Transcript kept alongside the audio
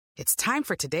It's time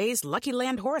for today's Lucky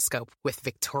Land horoscope with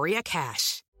Victoria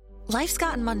Cash. Life's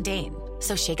gotten mundane,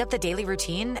 so shake up the daily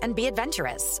routine and be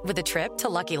adventurous with a trip to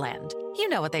Lucky Land. You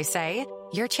know what they say,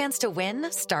 your chance to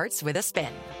win starts with a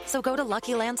spin. So go to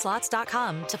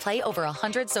LuckyLandSlots.com to play over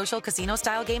 100 social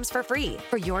casino-style games for free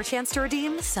for your chance to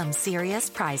redeem some serious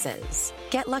prizes.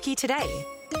 Get lucky today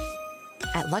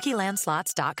at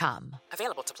LuckyLandSlots.com.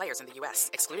 Available to players in the U.S.,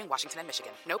 excluding Washington and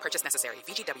Michigan. No purchase necessary.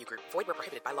 VGW Group. Void where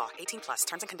prohibited by law. 18+.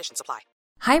 Terms and conditions apply.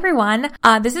 Hi, everyone.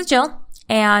 This is Jill,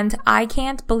 and I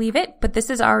can't believe it, but this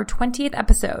is our 20th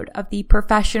episode of the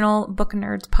Professional Book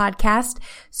Nerds podcast.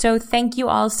 So thank you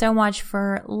all so much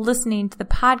for listening to the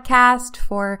podcast,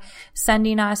 for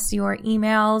sending us your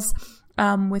emails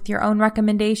with your own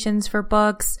recommendations for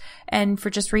books, and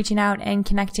for just reaching out and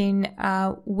connecting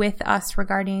with us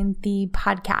regarding the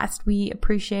podcast. We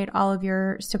appreciate all of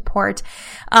your support.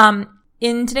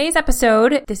 In today's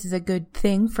episode, this is a good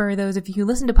thing for those of you who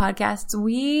listen to podcasts,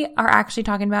 we are actually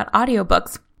talking about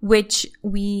audiobooks, which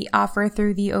we offer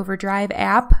through the Overdrive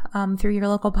app, through your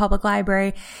local public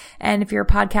library. And if you're a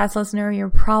podcast listener, you're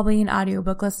probably an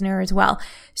audiobook listener as well.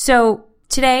 So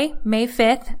today, May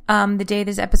 5th, the day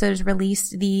this episode is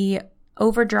released, the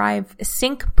Overdrive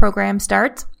Sync program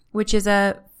starts, which is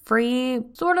a free,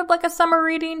 sort of like a summer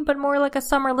reading, but more like a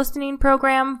summer listening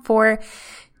program for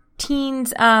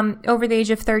teens over the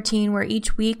age of 13, where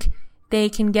each week they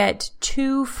can get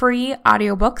 2 free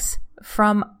audiobooks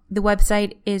from the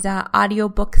website is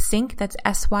Audiobook Sync. That's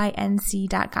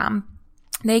sync.com.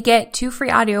 They get 2 free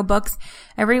audiobooks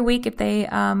every week if they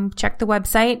check the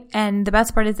website, and the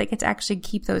best part is they get to actually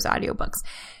keep those audiobooks.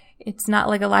 It's not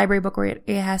like a library book where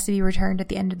it has to be returned at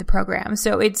the end of the program.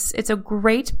 So it's a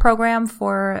great program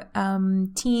for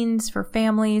teens, for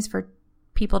families, for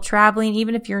people traveling.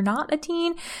 Even if you're not a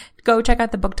teen, go check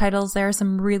out the book titles. There are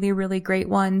some really, really great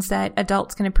ones that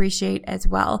adults can appreciate as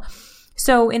well.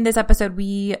 So in this episode,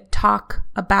 we talk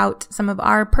about some of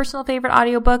our personal favorite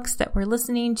audiobooks that we're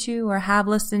listening to or have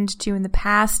listened to in the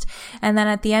past. And then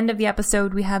at the end of the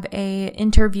episode, we have a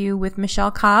interview with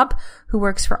Michelle Cobb, who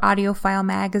works for AudioFile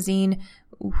Magazine,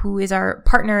 who is our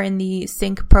partner in the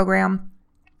Sync program.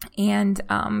 And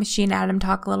she and Adam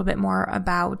talk a little bit more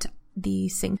about the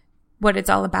Sync, what it's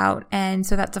all about. And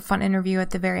so that's a fun interview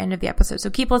at the very end of the episode. So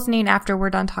keep listening after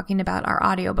we're done talking about our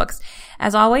audiobooks.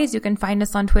 As always, you can find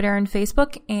us on Twitter and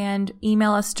Facebook and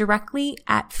email us directly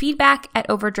at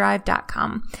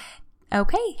feedback@overdrive.com.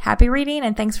 Okay, happy reading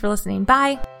and thanks for listening.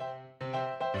 Bye.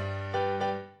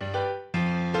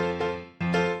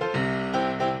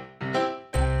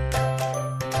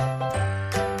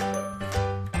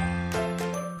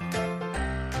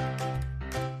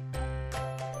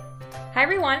 Hi,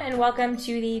 everyone, and welcome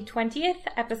to the 20th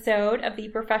episode of the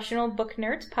Professional Book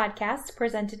Nerds podcast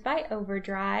presented by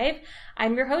Overdrive.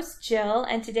 I'm your host, Jill,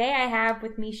 and today I have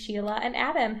with me Sheila and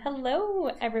Adam.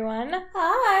 Hello, everyone.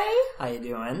 Hi. How you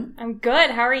doing? I'm good.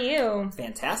 How are you?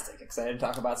 Fantastic. Excited to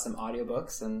talk about some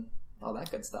audiobooks and all that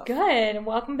good stuff. Good.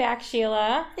 Welcome back,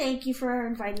 Sheila. Thank you for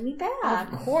inviting me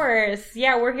back. Of course.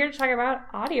 Yeah, we're here to talk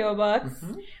about audiobooks.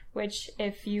 Mm-hmm. Which,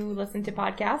 if you listen to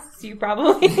podcasts, you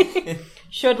probably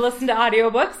should listen to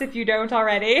audiobooks if you don't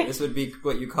already. This would be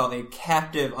what you call a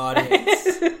captive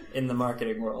audience in the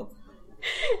marketing world.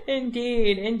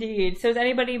 Indeed, indeed. So has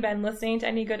anybody been listening to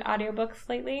any good audiobooks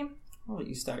lately? Well,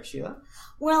 you start, Sheila.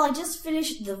 Well, I just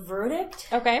finished The Verdict.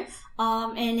 Okay.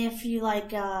 And if you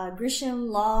like Grisham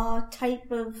Law type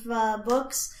of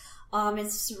books,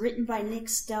 it's written by Nick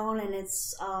Stone, and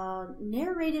it's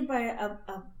narrated by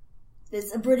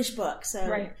it's a British book, so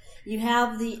right. You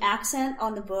have the accent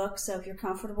on the book, so if you're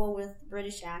comfortable with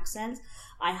British accents,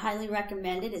 I highly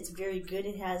recommend it. It's very good.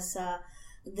 It has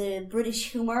the British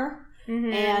humor,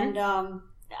 and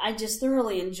I just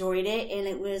thoroughly enjoyed it, and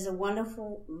it was a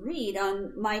wonderful read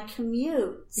on my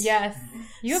commute. Yes.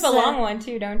 You have a long one,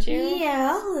 too, don't you?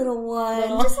 Yeah, a little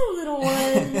one. Just a little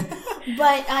one.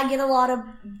 But I get a lot of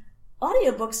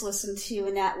audiobooks listened to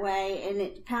in that way, and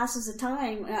it passes the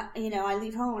time. I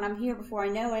leave home and I'm here before I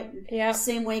know it. Yep.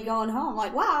 Same way going home.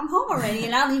 Like, wow, I'm home already.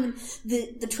 And I don't even,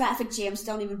 the traffic jams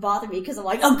don't even bother me because I'm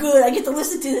like, oh good, I get to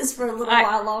listen to this for a little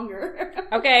while longer.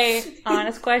 Okay,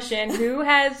 honest question. Who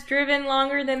has driven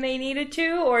longer than they needed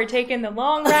to, or taken the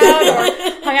long route,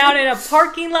 or hung out in a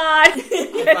parking lot?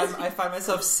 I find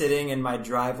myself sitting in my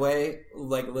driveway,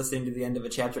 like listening to the end of a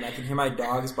chapter, and I can hear my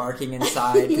dogs barking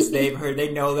inside because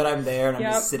they know that I'm there, and I'm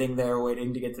just sitting there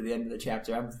waiting to get to the end of the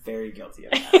chapter. I'm very guilty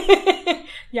of that.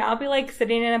 Yeah, I'll be like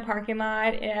sitting in a parking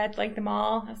lot at like the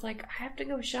mall. I was like, I have to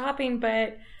go shopping,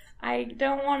 but I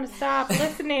don't want to stop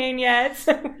listening yet,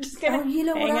 so we're just going to you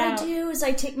know what I do is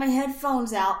I take my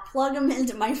headphones out, plug them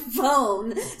into my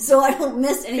phone, so I don't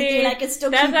miss anything, and I can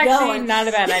still keep going. That's actually not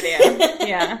a bad idea.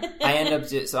 Yeah. I end up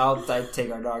I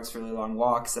take our dogs for really long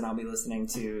walks, and I'll be listening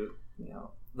to,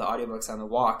 the audiobooks on the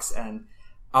walks, and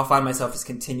I'll find myself just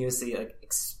continuously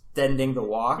extending the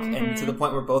walk, and to the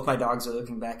point where both my dogs are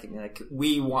looking back at me like,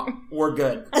 we're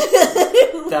good.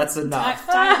 That's enough.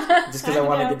 Just because I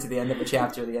want to get to the end of a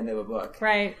chapter, the end of a book.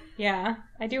 Right. Yeah.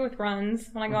 I do with runs.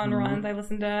 When I go on runs, I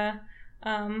listen to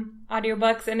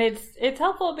audiobooks, and it's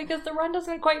helpful because the run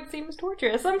doesn't quite seem as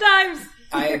torturous sometimes.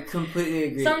 I completely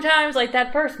agree. Sometimes,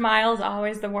 that first mile is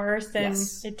always the worst, and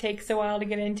it takes a while to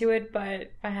get into it, but if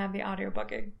I have the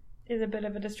audiobook, it is a bit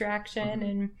of a distraction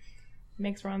and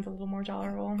makes runs a little more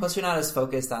tolerable. Plus, you're not as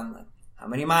focused on how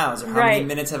many miles or how many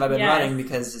minutes have I been running,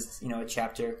 because just, a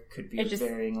chapter could be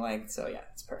varying length. So yeah,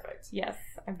 it's perfect. Yes,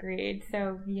 agreed.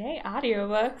 So yay,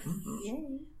 audiobooks.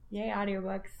 Yay,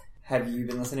 audiobooks. Have you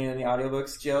been listening to any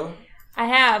audiobooks, Jill? I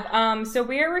have. So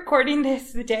we are recording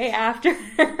this the day after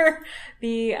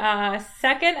the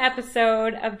second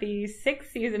episode of the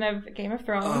 6th season of Game of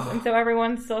Thrones. And so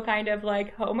everyone's still kind of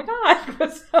like, oh my god,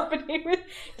 what's happening with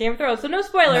Game of Thrones? So no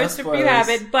spoilers if you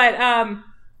haven't. But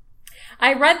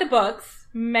I read the books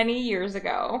many years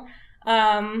ago.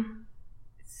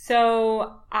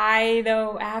 So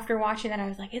after watching that, I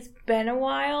was like, it's been a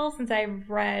while since I've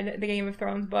read the Game of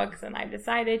Thrones books, and I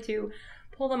decided to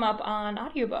pull them up on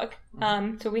audiobook.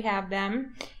 So we have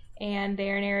them, and they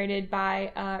are narrated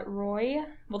by Roy.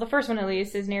 Well, the first one at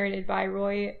least is narrated by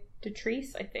Roy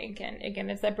Dotrice, I think. And again,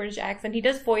 it's that British accent. He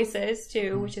does voices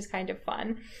too, which is kind of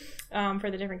fun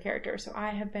for the different characters. So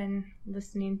I have been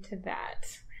listening to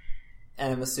that.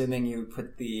 And I'm assuming you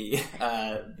put the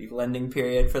lending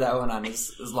period for that one on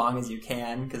as long as you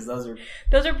can, because those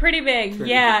are pretty big.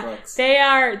 Big books. They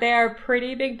are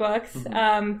pretty big books.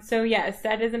 So yes,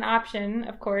 that is an option.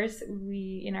 Of course,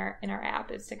 we in our app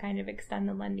is to kind of extend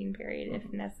the lending period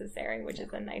if necessary, which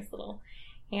is a nice little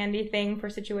handy thing for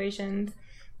situations.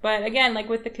 But again,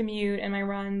 with the commute and my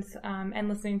runs, and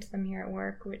listening to them here at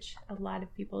work, which a lot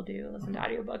of people do, listen to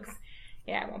audiobooks.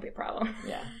 Yeah, it won't be a problem.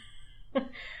 Yeah.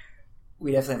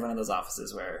 We definitely have one of those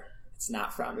offices where it's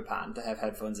not frowned upon to have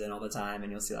headphones in all the time,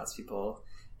 and you'll see lots of people.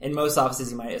 In most offices,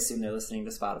 you might assume they're listening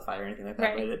to Spotify or anything like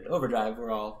that, but at Overdrive,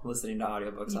 we're all listening to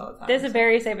audiobooks all the time. There's a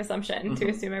very safe assumption to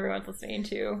assume everyone's listening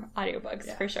to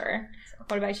audiobooks, for sure.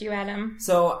 What about you, Adam?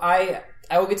 So I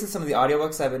will get to some of the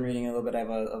audiobooks I've been reading a little bit. I have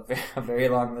a very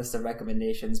long list of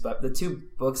recommendations, but the 2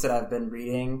 books that I've been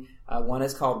reading, one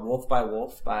is called Wolf by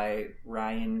Wolf by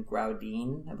Ryan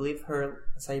Graudin, I believe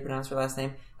that's how you pronounce her last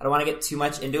name. I don't want to get too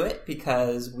much into it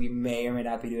because we may or may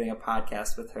not be doing a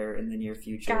podcast with her in the near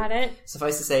future. Got it.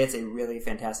 Suffice to say, it's a really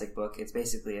fantastic book. It's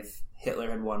basically if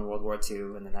Hitler had won World War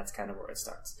II, and then that's kind of where it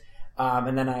starts.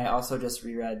 And then I also just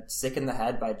reread Sick in the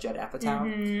Head by Judd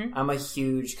Apatow. I'm a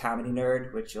huge comedy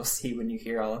nerd, which you'll see when you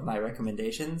hear all of my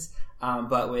recommendations.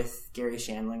 But with Gary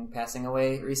Shandling passing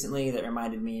away recently, that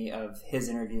reminded me of his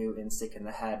interview in Sick in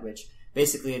the Head, which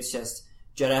basically it's just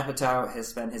Judd Apatow has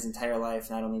spent his entire life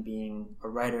not only being a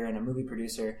writer and a movie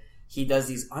producer, he does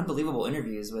these unbelievable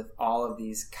interviews with all of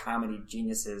these comedy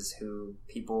geniuses who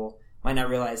people might not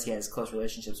realize he has close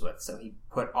relationships with. So he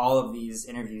put all of these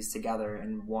interviews together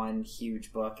in one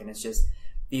huge book, and it's just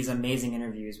these amazing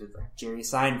interviews with Jerry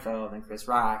Seinfeld and Chris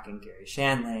Rock and Gary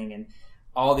Shandling and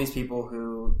all these people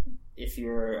who, if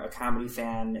you're a comedy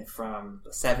fan from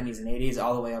the 70s and 80s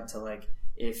all the way up to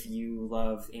if you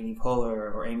love Amy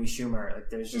Poehler or Amy Schumer,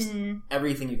 there's just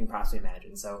everything you can possibly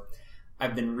imagine. So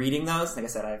I've been reading those. Like I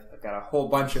said, I've got a whole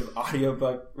bunch of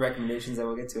audiobook recommendations that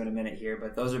we'll get to in a minute here,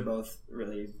 but those are both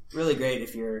really, really great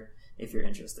if you're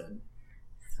interested.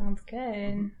 Sounds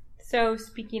good. So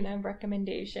speaking of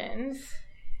recommendations.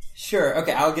 Sure.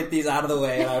 Okay, I'll get these out of the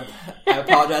way. I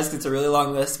apologize because it's a really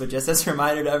long list, but just as a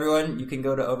reminder to everyone, you can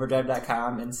go to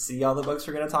overdrive.com and see all the books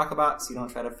we're going to talk about, so you don't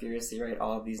try to furiously write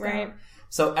all of these down.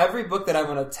 So every book that I'm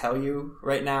going to tell you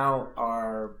right now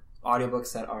are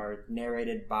audiobooks that are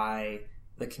narrated by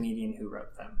the comedian who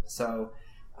wrote them. So,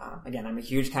 again, I'm a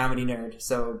huge comedy nerd.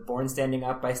 So, Born Standing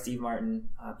Up by Steve Martin,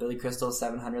 Billy Crystal's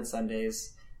 700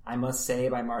 Sundays, I Must Say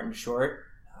by Martin Short,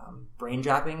 Brain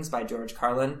Droppings by George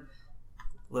Carlin.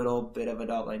 Little bit of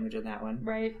adult language in that one.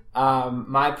 Right.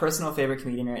 My personal favorite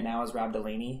comedian right now is Rob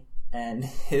Delaney, and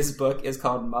his book is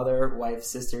called Mother, Wife,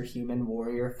 Sister, Human,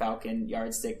 Warrior, Falcon,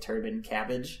 Yardstick, Turban,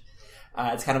 Cabbage.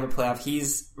 It's kind of a playoff.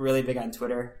 He's really big on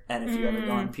Twitter, and if you ever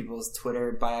go on people's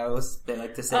Twitter bios, they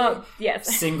like to say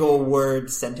single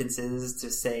word sentences to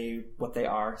say what they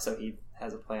are, so he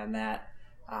has a play on that.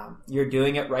 You're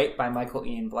Doing It Right by Michael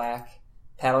Ian Black,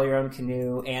 Paddle Your Own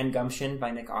Canoe and Gumption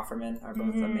by Nick Offerman are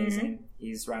both amazing.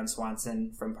 He's Ron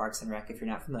Swanson from Parks and Rec, if you're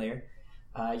not familiar.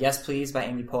 Yes Please by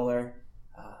Amy Poehler.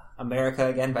 America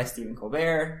Again by Stephen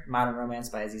Colbert. Modern Romance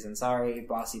by Aziz Ansari.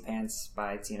 Bossy Pants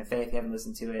by Tina Fey, if you haven't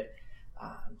listened to it.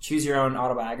 Choose Your Own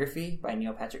Autobiography by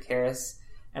Neil Patrick Harris.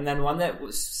 And then one that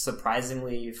was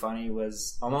surprisingly funny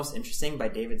was Almost Interesting by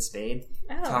David Spade.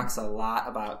 Talks a lot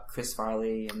about Chris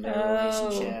Farley and their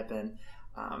relationship. And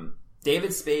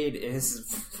David Spade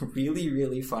is really,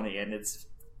 really funny, and it's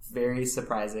very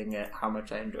surprising at how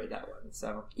much I enjoyed that one.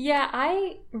 So yeah,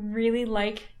 I really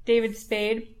like David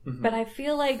Spade, but I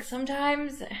feel like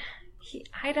sometimes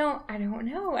I don't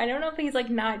know. I don't know if he's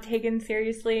like not taken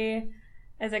seriously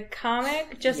as a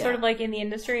comic, just sort of like in the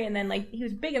industry, and then like he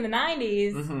was big in the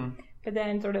 90s, but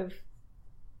then sort of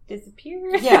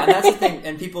disappeared. Yeah, and that's the thing.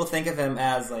 And people think of him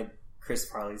as like Chris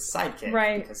Farley's sidekick,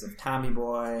 right? Because of Tommy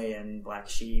Boy and Black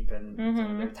Sheep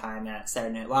and their time at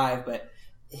Saturday Night Live. But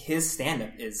his stand-up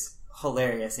is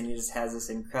hilarious, and he just has this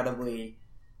incredibly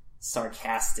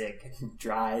sarcastic,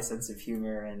 dry sense of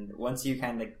humor. And once you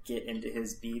kind of get into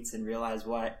his beats and realize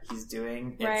what he's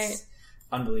doing, it's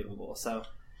unbelievable. So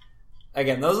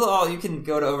again, those are all, you can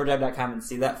go to overdrive.com and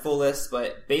see that full list,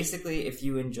 but basically if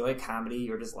you enjoy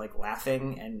comedy or just like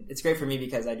laughing, and it's great for me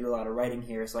because I do a lot of writing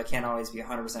here, so I can't always be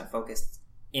 100% focused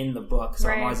in the book, so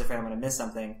I'm always afraid I'm going to miss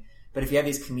something. But if you have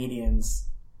these comedians,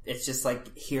 it's just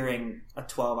like hearing a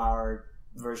 12-hour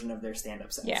version of their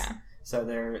stand-up sets. Yeah. So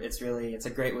it's a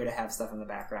great way to have stuff in the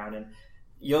background, and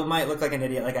you might look like an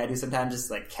idiot like I do sometimes, just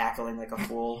like cackling like a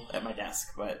fool at my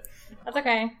desk, but that's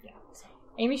okay. Yeah.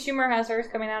 Amy Schumer has hers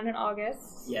coming out in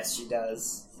August. Yes, she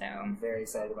does. So I'm very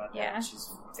excited about that. Yeah. She's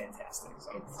fantastic.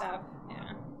 So. Good stuff.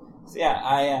 Yeah. So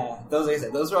yeah,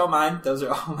 those are all mine. Those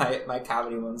are all my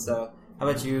comedy ones. So how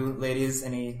about you, ladies?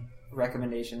 Any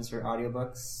recommendations for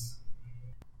audiobooks?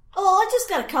 Oh, I just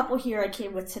got a couple here I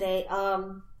came with today.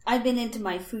 I've been into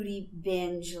my foodie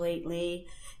binge lately,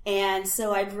 and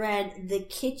so I've read The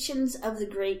Kitchens of the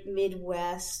Great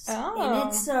Midwest. And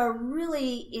it's a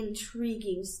really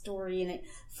intriguing story, and it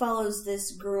follows this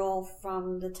girl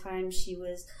from the time she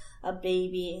was a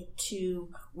baby to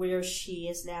where she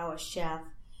is now a chef,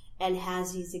 and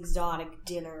has these exotic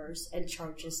dinners and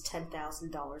charges $10,000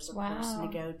 a person to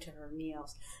go to her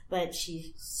meals. But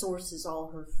she sources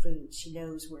all her food. She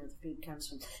knows where the food comes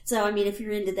from. So, I mean, if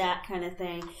you're into that kind of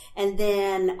thing. And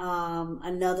then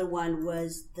another one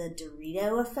was The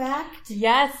Dorito Effect.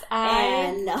 Yes,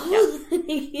 I've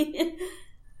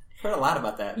heard a lot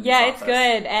about that. Yeah, it's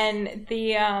good. And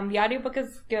the audiobook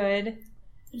is good.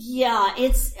 Yeah,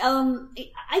 it's,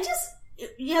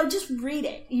 just read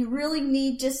it. You really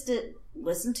need just to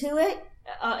listen to it.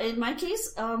 In my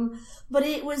case, but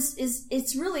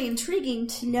it's really intriguing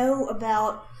to know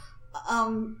about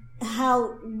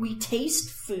how we taste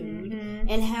food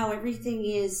and how everything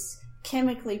is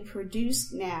chemically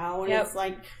produced now. And it's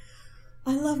like,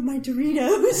 I love my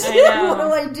Doritos. I know. What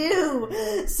do I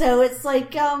do? So it's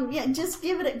like, just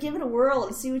give it a whirl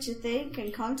and see what you think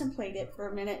and contemplate it for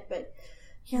a minute. But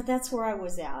yeah, that's where I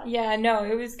was at. Yeah, no,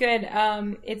 it was good.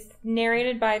 It's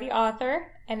narrated by the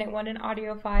author, and it won an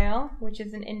AudioFile, which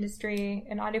is an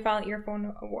AudioFile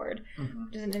Earphone Award,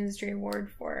 which is an industry award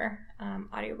for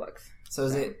audiobooks. So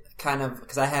is it kind of,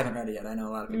 because I haven't read it yet, I know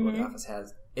a lot of people in the office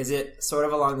has, is it sort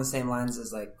of along the same lines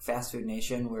as like Fast Food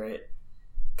Nation, where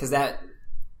because that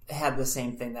had the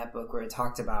same thing, that book, where it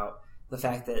talked about the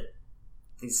fact that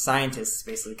these scientists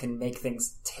basically can make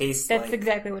things taste That's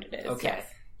exactly what it is. Okay. Yes.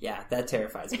 Yeah, that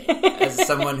terrifies me. As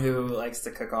someone who likes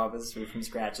to cook all of his food from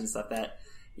scratch and stuff, that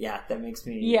makes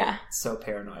me so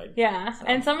paranoid. Yeah, so.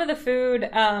 And some of the food,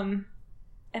 and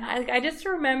I just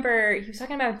remember he was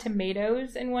talking about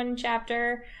tomatoes in one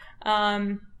chapter,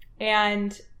 and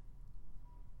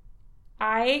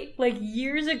I, like,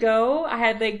 years ago, I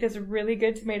had, like, this really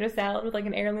good tomato salad with, like,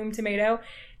 an heirloom tomato.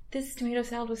 This tomato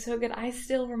salad was so good. I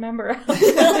still remember how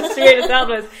good this tomato salad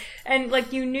was. And,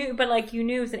 like, you knew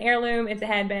it was an heirloom. It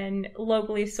had been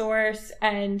locally sourced.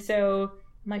 And so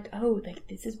I'm like, oh, like,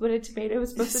 this is what a tomato is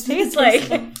supposed to taste like.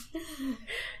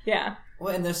 Yeah.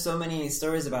 Well, and there's so many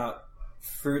stories about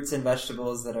fruits and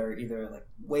vegetables that are either, like,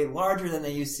 way larger than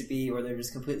they used to be, or they're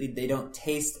just they don't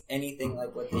taste anything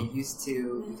like what they used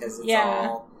to because it's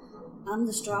all... I'm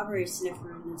the strawberry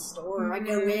sniffer in the store. I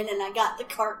go in and I got the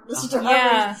cart of strawberries.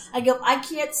 Yeah. I go, I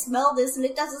can't smell this, and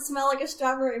it doesn't smell like a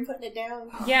strawberry. I'm putting it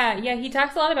down. Yeah. He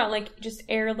talks a lot about, like, just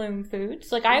heirloom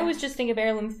foods. Like, I always just think of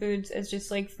heirloom foods as just,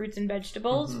 like, fruits and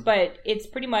vegetables, but it's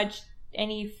pretty much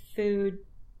any food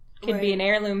can be an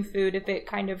heirloom food if it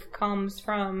kind of comes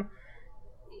from,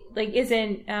 like,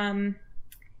 isn't,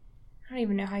 don't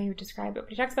even know how you would describe it, but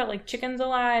he talks about like chickens a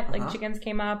lot. Like chickens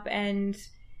came up and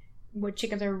what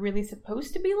chickens are really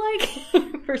supposed to be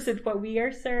like versus what we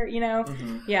are,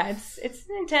 Yeah, it's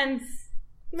an intense.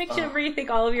 Makes you rethink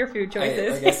all of your food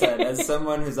choices. Like I said, as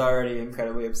someone who's already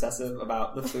incredibly obsessive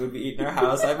about the food we eat in our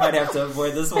house, I might have to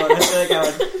avoid this one. I feel like I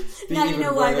would be now even you know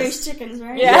worse. why there's chickens,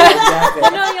 right? Yeah, exactly.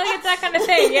 No, you'll get that kind of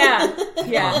thing.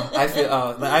 Yeah. I feel.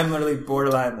 I'm literally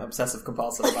borderline obsessive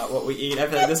compulsive about what we eat. I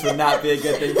feel like this would not be a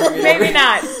good thing for me. Maybe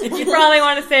not. You probably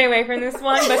want to stay away from this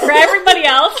one, but for everybody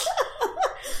else,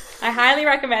 I highly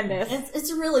recommend this. It's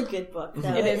a really good book,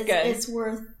 though. It is good. It's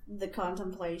worth the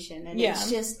contemplation, and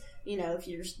it's just. If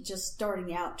you're just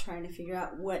starting out trying to figure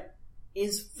out what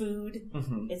is food,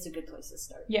 it's a good place to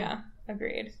start. Yeah,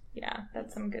 agreed. Yeah,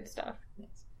 that's some good stuff.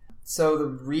 So the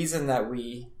reason that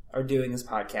we are doing this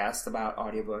podcast about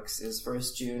audiobooks is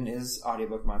 1st June is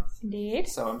audiobook month. Indeed.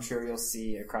 So I'm sure you'll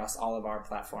see across all of our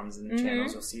platforms and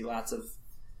channels, you'll see lots of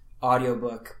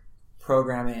audiobook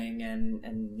programming and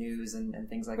news and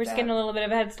things like that. We're just getting a little bit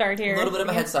of a head start here. A little bit of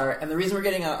a head start. And the reason we're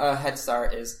getting a head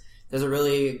start is there's a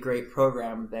really great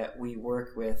program that we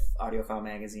work with AudioFile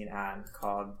Magazine on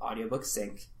called Audiobook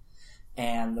Sync.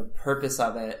 And the purpose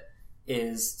of it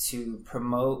is to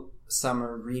promote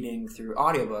summer reading through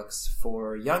audiobooks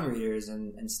for young readers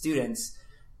and students,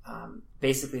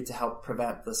 basically to help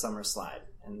prevent the summer slide.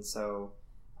 And so,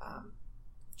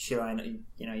 Sheila, I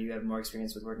know you have more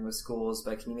experience with working with schools,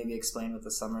 but can you maybe explain what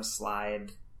the summer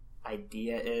slide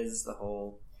idea is,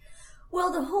 Well,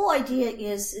 the whole idea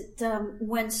is that,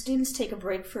 when students take a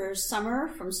break for summer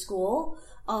from school,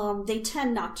 they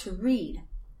tend not to read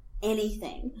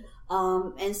anything.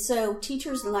 And so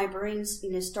teachers and librarians,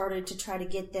 started to try to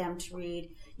get them to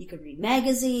read. You could read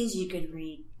magazines, you could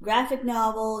read graphic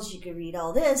novels, you could read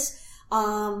all this.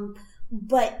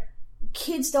 But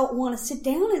kids don't want to sit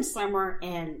down in summer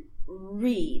and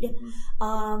read.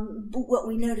 But what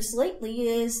we noticed lately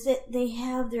is that they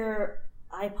have their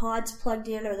iPods plugged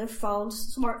in or their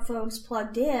smartphones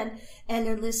plugged in, and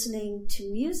they're listening to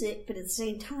music, but at the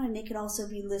same time they could also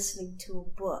be listening to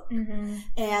a book.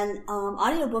 And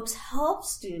audiobooks help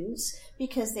students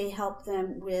because they help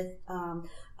them with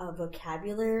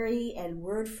vocabulary and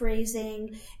word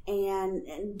phrasing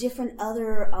and different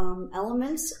other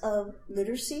elements of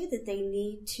literacy that they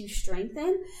need to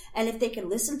strengthen. And if they can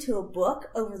listen to a book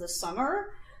over the summer,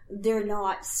 they're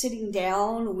not sitting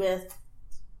down with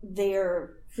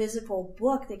their physical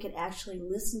book. They could actually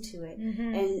listen to it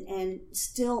and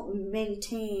still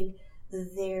maintain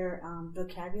their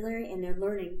vocabulary and their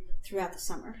learning throughout the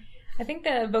summer. I think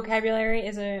the vocabulary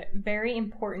is a very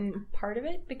important part of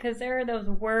it because there are those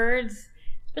words,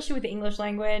 especially with the English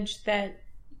language, that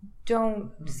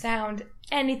don't sound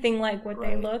anything like what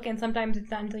they look, and sometimes it's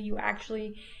not until you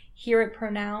actually hear it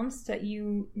pronounced that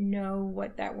you know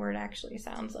what that word actually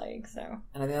sounds like. And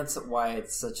I think that's why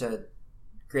it's such a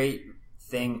great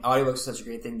thing. Audiobooks is such a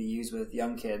great thing to use with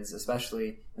young kids,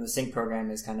 especially. And the Sync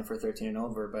program is kind of for 13 and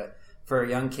over, but for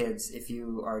young kids, if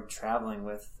you are traveling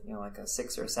with, like a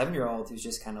 6 or 7 year old who's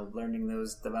just kind of learning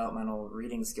those developmental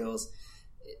reading skills,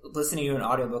 listening to an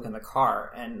audiobook in the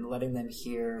car and letting them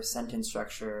hear sentence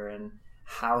structure and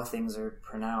how things are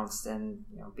pronounced, and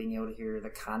being able to hear the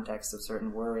context of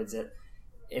certain words,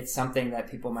 it's something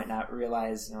that people might not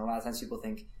realize. A lot of times people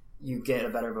think you get a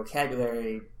better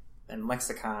vocabulary and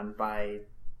lexicon by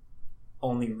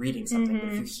only reading something. But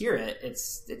if you hear it,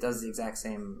 it does the exact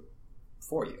same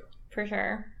for you. For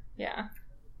sure. Yeah.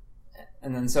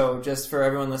 And then so just for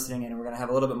everyone listening in, we're going to have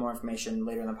a little bit more information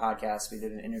later in the podcast. We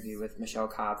did an interview with Michelle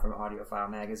Cobb from AudioFile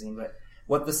Magazine. But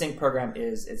what the Sync program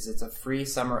is it's a free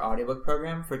summer audiobook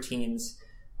program for teens.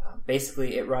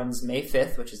 Basically, it runs May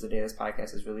 5th, which is the day this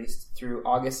podcast is released, through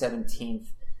August 17th.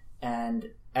 And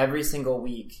every single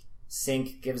week,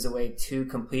 Sync gives away 2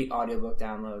 complete audiobook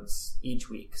downloads each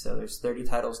week. So there's 30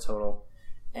 titles total.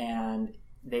 And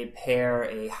they pair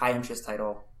a high-interest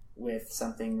title with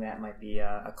something that might be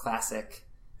a classic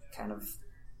kind of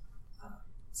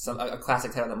a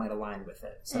classic title that might align with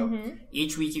it. So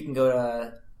each week you can go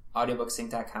to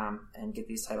audiobooksync.com and get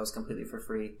these titles completely for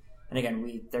free. And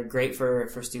again, they're great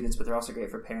for students, but they're also great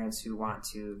for parents who want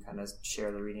to kind of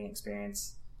share the reading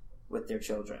experience with their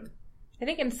children. I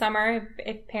think in summer,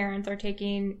 if parents are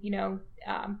taking,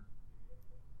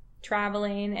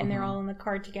 traveling and they're all in the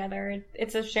car together,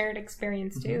 it's a shared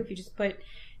experience too. If you just put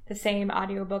the same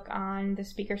audiobook on the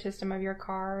speaker system of your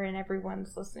car and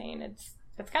everyone's listening,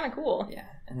 that's kind of cool. Yeah.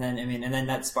 And then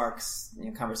that sparks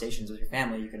conversations with your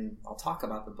family. You can all talk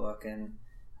about the book and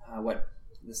what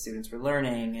the students were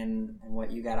learning and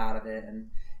what you got out of it. And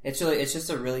it's just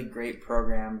a really great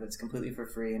program that's completely for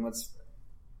free. And what's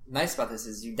nice about this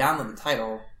is you download the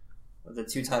title the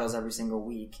 2 titles every single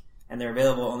week, and they're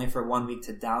available only for 1 week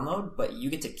to download, but you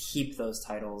get to keep those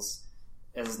titles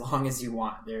as long as you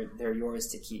want. They're yours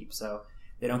to keep. So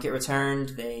they don't get returned.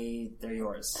 They're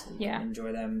yours. You can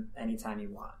enjoy them anytime you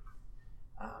want.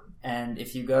 And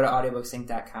if you go to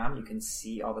audiobooksync.com, you can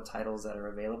see all the titles that are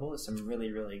available. There's some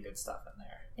really, really good stuff in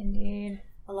there. Indeed.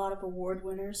 A lot of award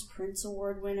winners, Prince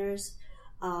Award winners,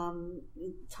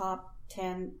 top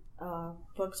 10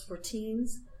 books for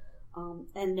teens.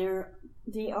 And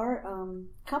they are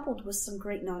coupled with some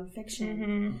great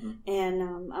nonfiction.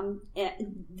 And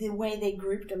the way they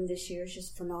grouped them this year is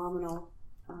just phenomenal.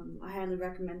 I highly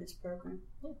recommend this program.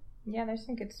 Yeah, there's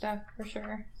some good stuff for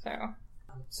sure.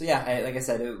 So yeah, like I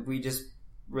said, we just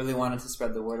really wanted to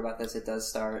spread the word about this. It does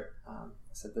start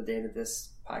the day that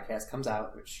this podcast comes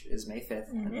out, which is May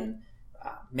 5th. And then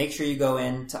make sure you go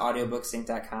in to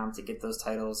audiobooksync.com to get those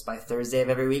titles by Thursday of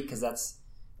every week, because that's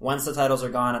once the titles are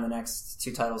gone and the next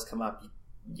 2 titles come up,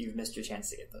 you've missed your chance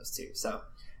to get those too. So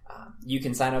you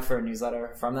can sign up for a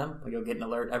newsletter from them. You'll get an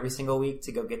alert every single week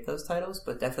to go get those titles,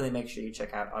 but definitely make sure you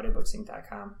check out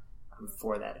audiobooksync.com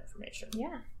for that information.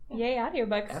 Yeah. Yay,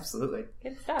 audiobooks. Absolutely.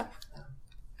 Good stuff.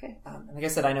 Okay. Like I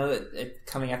said, I know that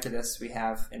coming after this, we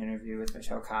have an interview with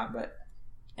Michelle Cobb, but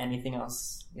anything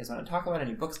else you guys want to talk about?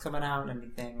 Any books coming out?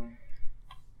 Anything?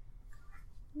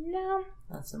 No.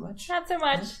 Not so much? Not so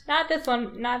much. Not this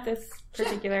one. Not this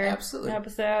particular episode.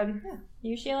 Yeah.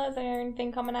 You, Sheila, is there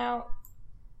anything coming out?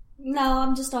 No,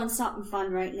 I'm just on something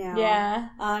fun right now. Yeah.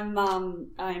 I'm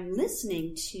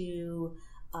listening to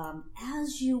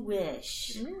As You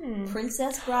Wish,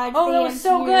 Princess Bride. Oh, that was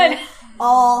so good.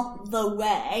 All the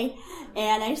way.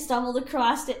 And I stumbled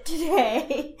across it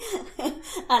today. And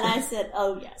I said,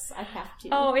 oh yes, I have to.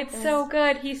 Oh, it's so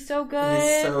good. He's so good.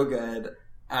 He's so good.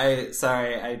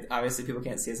 Obviously people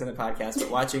can't see us in a podcast,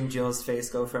 but watching Jill's face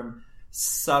go from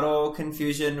subtle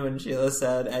confusion when Sheila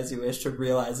said "As You Wish" to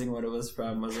realizing what it was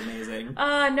from was amazing.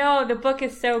 No, the book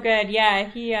is so good. Yeah,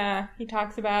 he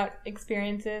talks about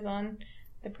experiences on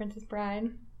The Princess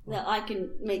Bride. Well, I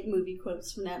can make movie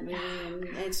quotes from that movie, and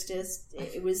it's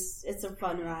a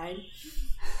fun ride.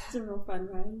 It's a real fun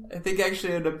ride. I think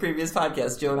actually in a previous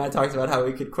podcast, Jill and I talked about how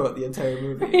we could quote the entire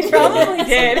movie. We probably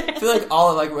did. I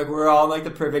feel like we're all in like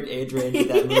the perfect age range that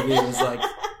that movie was like.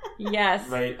 Yes.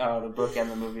 Right. Oh, the book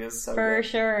and the movie is so For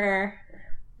good.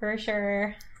 For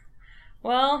sure.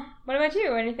 Well, what about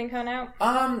you? Anything coming out?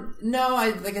 No,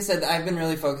 like I said, I've been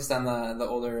really focused on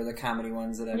the comedy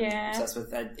ones that I'm obsessed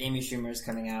with. Amy Schumer's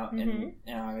coming out, and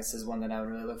August is one that I would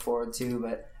really look forward to.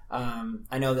 But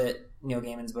I know that Neil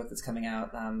Gaiman's book that's coming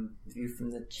out, View from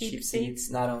the Cheap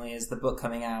Seats, not only is the book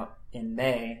coming out in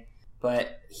May,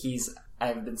 but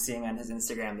I've been seeing on his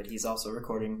Instagram that he's also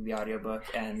recording the audiobook,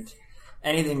 and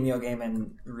anything Neil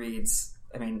Gaiman reads,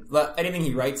 I mean, anything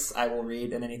he writes, I will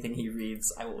read, and anything he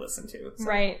reads, I will listen to. So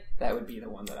right. That would be the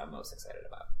one that I'm most excited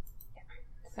about.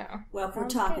 Well, if we're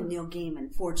talking Neil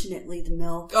Gaiman, Fortunately the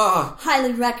Milk, oh,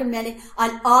 highly recommended.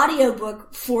 An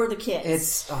audiobook for the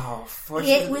kids.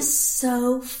 Fortunately. It was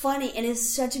so funny, and it's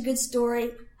such a good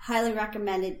story. Highly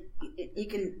recommended. You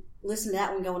can listen to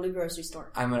that one going to the grocery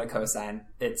store. I'm going to co-sign.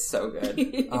 It's so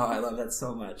good. I love that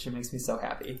so much. It makes me so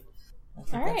happy. All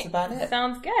right. That's about it.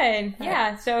 Sounds good.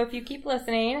 Yeah. So if you keep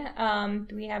listening,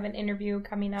 we have an interview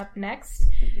coming up next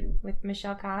with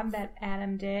Michelle Cobb that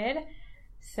Adam did.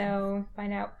 So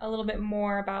find out a little bit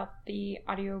more about the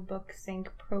Audiobook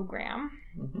Sync program.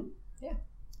 Mm-hmm. Yeah.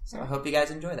 So I hope you guys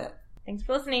enjoy that. Thanks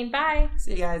for listening. Bye.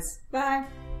 See you guys. Bye.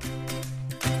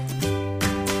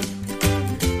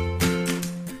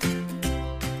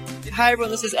 Hi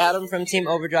everyone, this is Adam from Team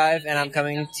Overdrive, and I'm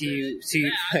coming to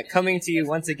you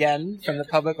once again from the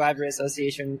Public Library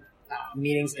Association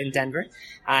meetings in Denver.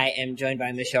 I am joined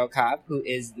by Michelle Cobb, who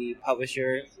is the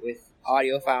publisher with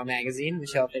AudioFile Magazine.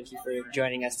 Michelle, thank you for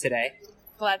joining us today.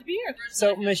 Glad to be here.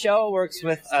 So Michelle works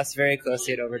with us very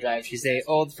closely at Overdrive. She's an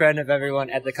old friend of everyone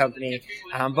at the company.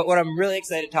 But what I'm really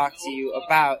excited to talk to you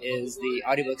about is the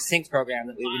Audiobook Sync program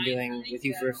that we've been doing with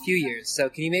you for a few years. So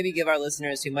can you maybe give our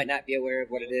listeners who might not be aware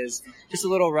of what it is, just a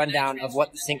little rundown of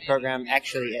what the Sync program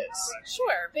actually is?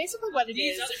 Sure. Basically what it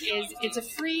is it's a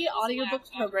free audiobook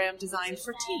program designed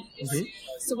for teens. Mm-hmm.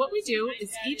 So what we do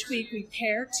is each week we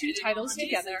pair 2 titles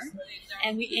together,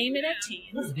 and we aim it at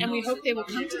teens, and we hope they will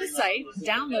come to the site,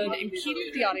 download and keep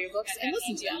the audiobooks and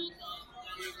listen to them.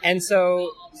 And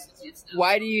so,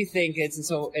 why do you think it's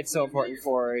so important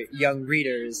for young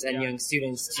readers and young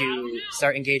students to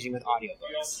start engaging with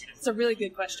audiobooks? It's a really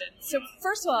good question. So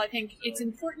first of all, I think it's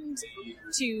important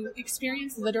to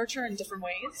experience literature in different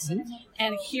ways, mm-hmm.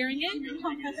 and hearing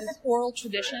it, oral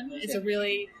tradition, is a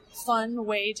really fun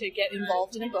way to get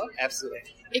involved in a book. Absolutely.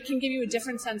 It can give you a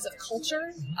different sense of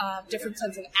culture, different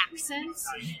sense of accents,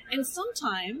 and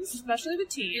sometimes, especially with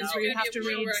teens, where you have to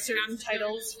read certain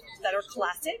titles that are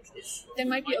classic, they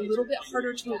might be a little bit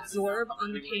harder to absorb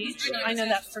on the page. I know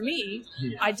that for me,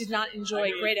 I did not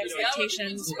enjoy Great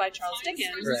Expectations by Charles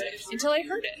Dickens until I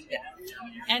heard it.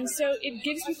 And so it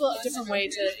gives people a different way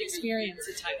to experience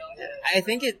a title. I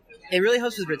think it really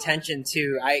helps with retention,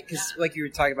 too, because like you were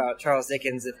talking about Charles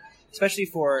Dickens, especially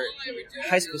for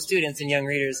high school students and young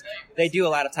readers, they do a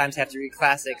lot of times have to read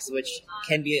classics, which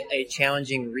can be a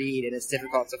challenging read, and it's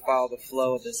difficult to follow the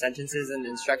flow of the sentences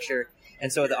and structure.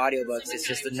 And so with the audiobooks, it's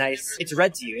just it's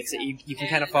read to you. You can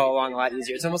kind of follow along a lot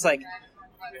easier. It's almost like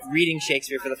reading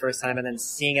Shakespeare for the first time and then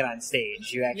seeing it on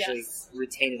stage. You actually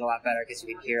retain it a lot better because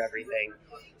you can hear everything.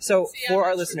 So for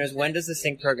our listeners, when does the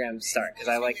Sync program start?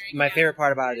 Because my favorite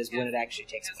part about it is when it actually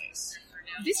takes place.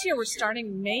 This year we're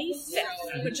starting May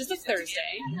 5th, which is a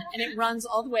Thursday, and it runs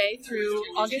all the way through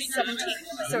August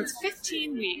 17th. So it's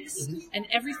 15 weeks, and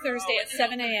every Thursday at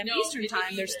 7 a.m. Eastern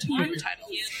Time, there's 2 new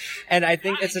titles. And I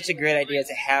think it's such a great idea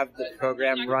to have the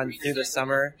program run through the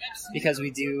summer, because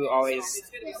we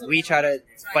try to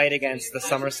fight against the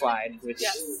summer slide, which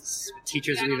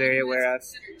teachers will be very aware of.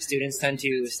 Students tend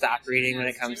to stop reading when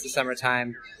it comes to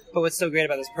summertime. But what's so great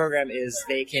about this program is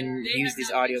they can use these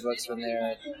audiobooks when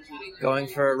they're going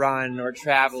for a run or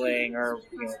traveling or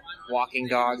walking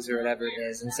dogs or whatever it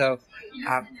is. And so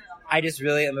I just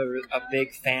really am a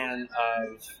big fan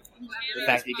of the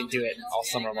fact that you can do it all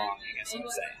summer long, I guess I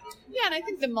would say. Yeah, and I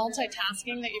think the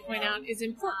multitasking that you point out is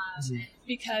important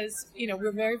because,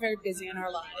 we're very, very busy in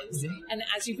our lives. And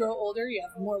as you grow older, you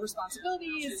have more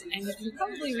responsibilities and you can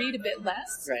probably read a bit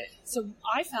less. Right. So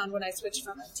I found when I switched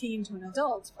from a teen to an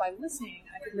adult, by listening,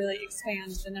 I could really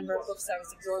expand the number of books I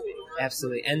was absorbing.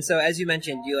 Absolutely. And so, as you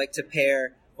mentioned, you like to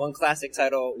pair one classic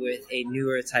title with a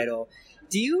newer title.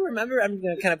 Do you remember, I'm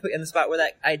going to kind of put you on the spot, where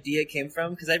that idea came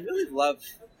from? Because I really love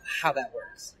how that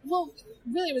works. Well,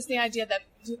 really it was the idea that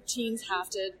teens have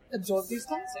to absorb these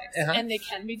classics, and they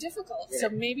can be difficult. Yeah. So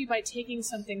maybe by taking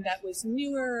something that was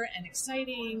newer and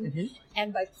exciting,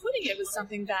 and by putting it with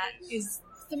something that is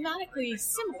thematically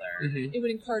similar, it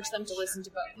would encourage them to listen to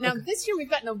both. Now, this year we've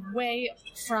gotten away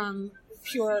from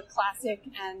pure classic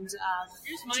and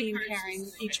teen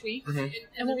pairing each week.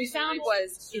 And what we found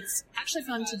was it's actually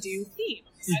fun to do themes.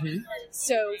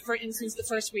 So, for instance, the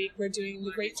first week we're doing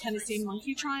The Great Tennessee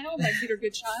Monkey Trial by Peter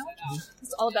Goodchild.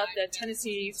 It's all about the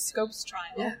Tennessee Scopes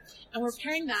Trial. And we're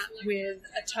pairing that with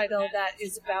a title that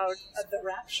is about the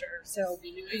rapture. So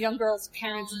a young girl's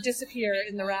parents disappear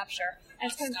in the rapture. And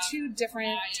it's kind of 2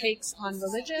 different takes on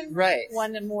religion. Right.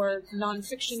 One a more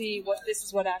non-fiction-y, this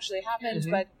is what actually happened,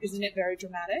 but isn't it very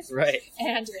dramatic? Right.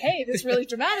 And, hey, this really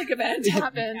dramatic event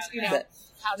happened,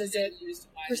 how does it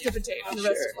precipitate on the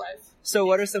rest of life? So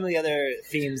what are some of the other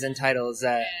themes and titles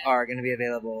that are going to be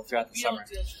available throughout the summer?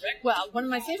 Well, one of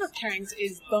my favorite pairings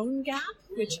is Bone Gap,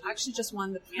 which actually just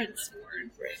won the Prince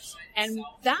Award. And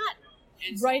that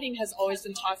writing has always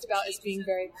been talked about as being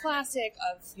very classic,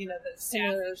 of the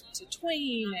similar to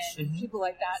Twain and people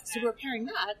like that. So we're pairing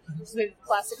that with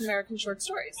classic American short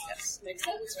stories. Yes, makes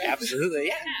sense, right? Absolutely.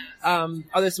 Yeah.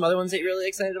 Are there some other ones that you're really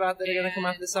excited about that are going to come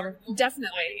out this summer?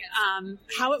 Definitely.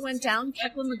 How It Went Down,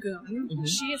 Kekla Magoon.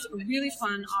 She is a really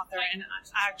fun author, and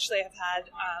I actually have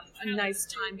had a nice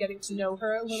time getting to know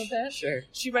her a little bit. Sure.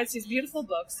 She writes these beautiful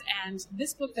books, and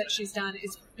this book that she's done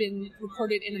has been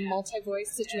recorded in a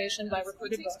multi-voice situation by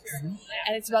recorded books,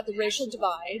 and it's about the racial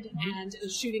divide and the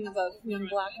shooting of a young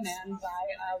black man by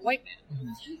a white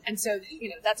man. And so,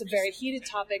 that's a very heated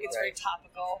topic. It's very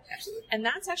topical. And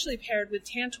that's actually paired with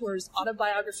Tantor's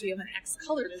autobiography of an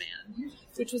ex-colored man,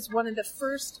 which was one of the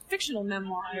first fictional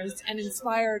memoirs and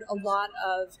inspired a lot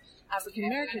of African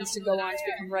Americans to go on to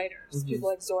become writers. People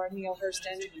like Zora Neale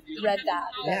Hurston read that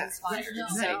and got inspired.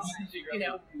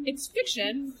 So, it's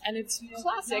fiction and it's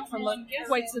classic from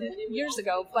quite some years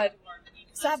ago, but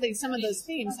sadly, some of those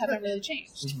themes haven't really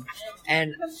changed.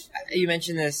 And you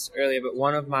mentioned this earlier, but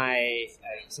one of my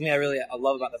something I really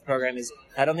love about the program is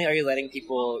not only are you letting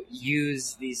people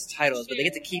use these titles, but they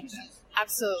get to keep them.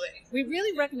 Absolutely. We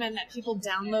really recommend that people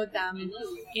download them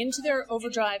into their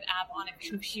Overdrive app on a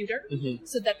computer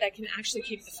so that they can actually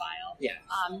keep the file. Yeah.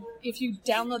 If you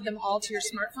download them all to your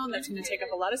smartphone, that's going to take up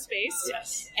a lot of space.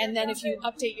 Yes. And then if you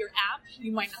update your app,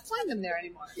 you might not find them there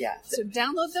anymore. Yeah. So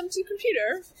download them to a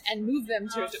computer and move them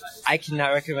to a device. I cannot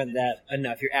recommend that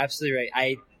enough. You're absolutely right.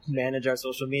 I manage our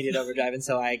social media at Overdrive, and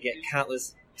so I get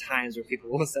countless times where people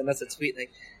will send us a tweet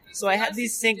like, so I had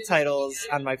these sync titles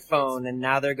on my phone, and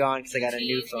now they're gone because I got a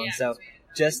new phone. So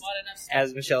just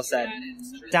as Michelle said,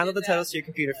 download the titles to your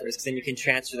computer first, because then you can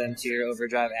transfer them to your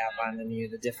Overdrive app on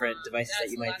the different devices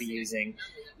that you might be using.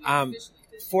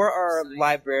 For our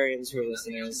librarians who are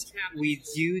listeners, we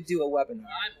do a webinar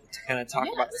to kind of talk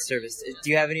about the service.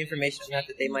 Do you have any information on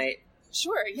that they might?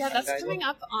 Sure. Yeah, that's coming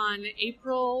up on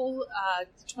April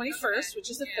 21st, which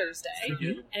is a Thursday.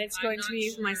 And it's going to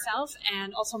be myself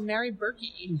and also Mary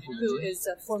Berkey, who is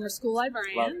a former school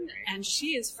librarian. And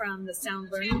she is from the Sound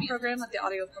Learning program that the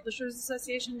Audio Publishers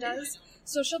Association does.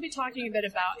 So she'll be talking a bit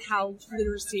about how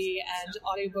literacy and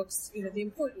audiobooks, the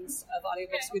importance of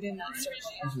audiobooks within that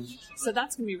circle. So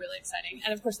that's going to be really exciting.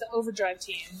 And of course, the Overdrive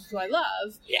team, who I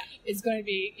love, is going to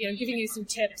be, giving you some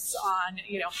tips on,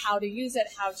 how to use it,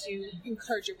 how to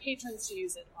encourage your patrons to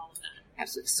use it, all of that.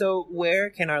 Absolutely. So where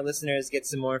can our listeners get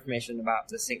some more information about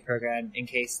the Sync program in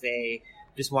case they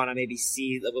just want to maybe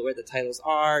see a little bit where the titles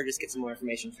are, just get some more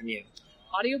information from you?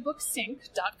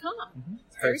 audiobooksync.com.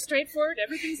 Very straightforward.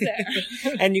 Everything's there.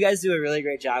 And you guys do a really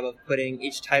great job of putting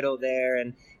each title there,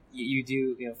 and you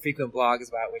do frequent blogs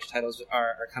about which titles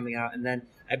are coming out. And then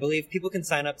I believe people can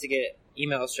sign up to get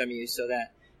emails from you so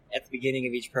that at the beginning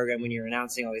of each program, when you're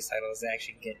announcing all these titles, they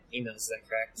actually get emails. Is that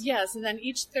correct? Yes, and then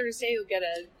each Thursday you'll get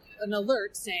an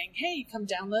alert saying, hey, come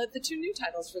download the 2 new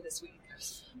titles for this week.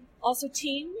 Also,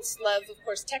 teens love, of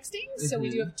course, texting, so we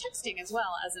do have texting as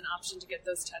well as an option to get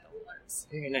those title alerts.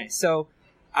 Very nice. So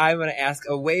I'm going to ask,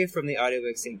 away from the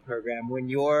Audiobook Sync program, when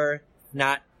you're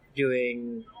not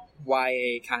doing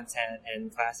YA content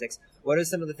and classics, what are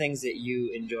some of the things that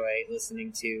you enjoy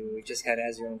listening to just kind of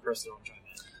as your own personal enjoyment?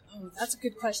 Oh, that's a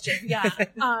good question. Yeah.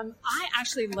 I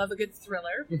actually love a good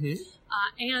thriller.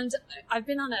 And I've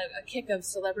been on a kick of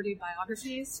celebrity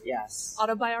biographies. Yes.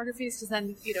 Autobiographies, because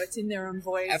then, it's in their own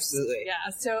voice. Absolutely. Yeah.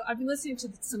 So I've been listening to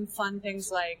some fun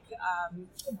things like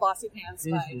Bossy Pants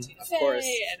by Tina Fey. Course.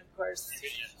 And, of course,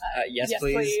 Yes,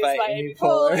 Please by Amy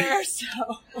Poehler.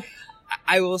 So...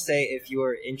 I will say, if you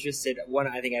are interested,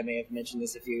 I think I may have mentioned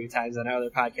this a few times on our other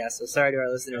podcasts, so sorry to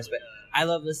our listeners, but I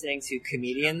love listening to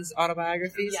comedians'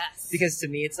 autobiographies. Yes. Because to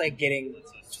me, it's like getting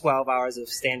 12 hours of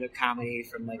stand-up comedy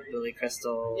from like Billy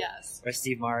Crystal or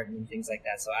Steve Martin and things like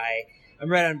that. So I'm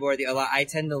right on board. I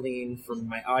tend to lean from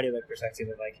my audiobook perspective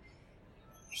of like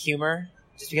humor,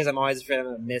 just because I'm always afraid I'm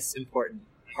going to miss important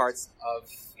parts of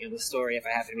the story if I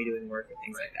happen to be doing work or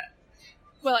things like that.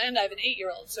 Well, and I have an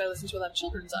 8-year-old, so I listen to a lot of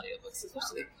children's audiobooks as well.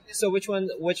 So which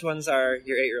ones are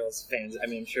your 8-year-old's fans? I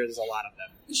mean, I'm sure there's a lot of them.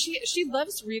 She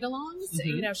loves read-alongs.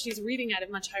 She's reading at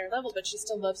a much higher level, but she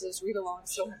still loves those read-alongs.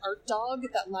 So Art Dog,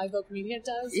 that Live Oak Media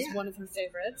does, is one of her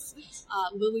favorites.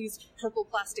 Lily's Purple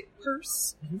Plastic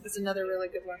Purse is another really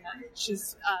good one that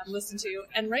she's listened to.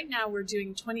 And right now we're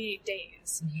doing 28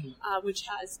 Days, which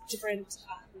has different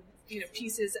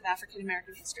pieces of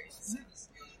African-American history.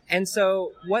 And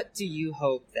so, what do you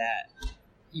hope that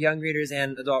young readers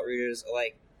and adult readers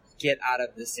get out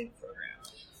of the Sync program?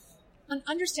 An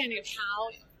understanding of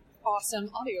how awesome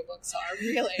audiobooks are,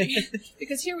 really.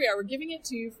 Because here we are, we're giving it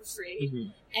to you for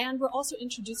free, and we're also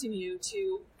introducing you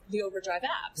to the Overdrive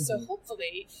app. So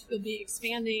hopefully you'll be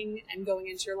expanding and going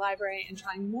into your library and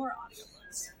trying more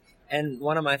audiobooks. And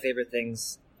one of my favorite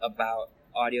things about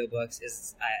audiobooks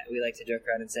is we like to joke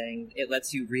around and saying it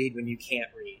lets you read when you can't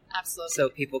read. Absolutely. So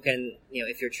people can,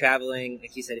 if you're traveling,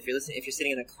 like you said, if you're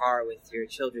sitting in a car with your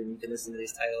children, you can listen to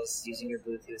these titles using your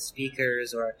Bluetooth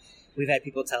speakers. Or we've had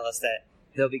people tell us that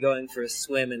they'll be going for a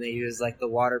swim and they use the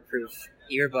waterproof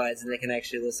earbuds and they can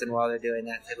actually listen while they're doing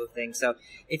that type of thing. So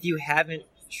if you haven't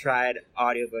tried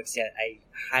audiobooks yet, I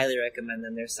highly recommend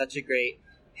them. They're such a great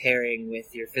pairing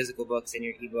with your physical books and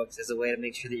your ebooks as a way to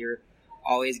make sure that you're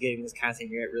always getting this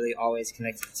content. You're really always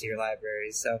connected to your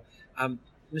libraries. So,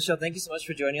 Michelle, thank you so much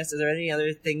for joining us. Is there any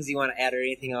other things you want to add or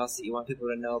anything else that you want people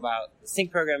to know about the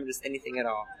Sync program or just anything at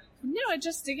all? No,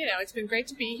 it's been great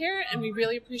to be here, and we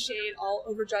really appreciate all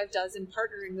Overdrive does in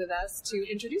partnering with us to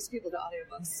introduce people to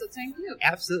audiobooks. So thank you.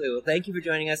 Absolutely. Well, thank you for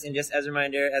joining us. And just as a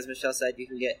reminder, as Michelle said, you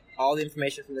can get all the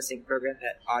information from the Sync program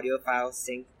at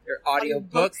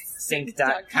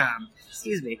audiobooksync.com.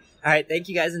 Excuse me. All right. Thank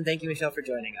you guys, and thank you, Michelle, for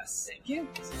joining us. Thank you.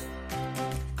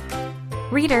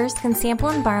 Readers can sample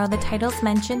and borrow the titles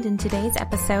mentioned in today's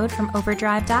episode from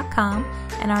Overdrive.com,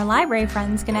 and our library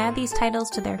friends can add these titles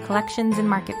to their collections and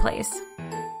marketplace.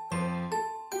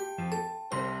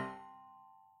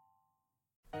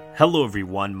 Hello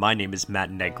everyone, my name is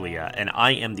Matt Neglia, and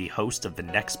I am the host of the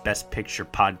Next Best Picture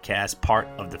podcast, part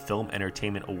of the Film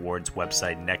Entertainment Awards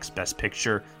website Next Best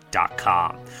Picture,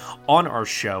 bestpicture.com. On our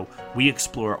show, we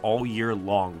explore all year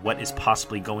long what is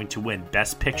possibly going to win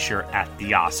Best Picture at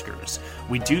the Oscars.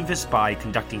 We do this by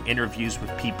conducting interviews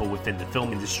with people within the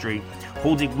film industry,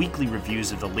 holding weekly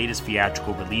reviews of the latest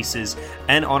theatrical releases,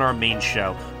 and on our main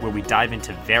show, where we dive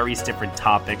into various different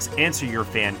topics, answer your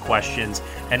fan questions,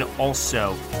 and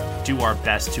also do our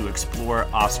best to explore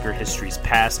Oscar history's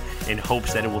past in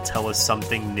hopes that it will tell us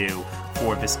something new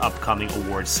for this upcoming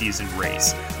award season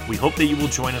race. We hope that you will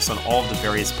join us on all of the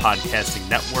various podcasting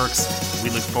networks. We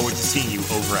look forward to seeing you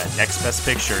over at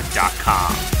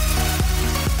nextbestpicture.com.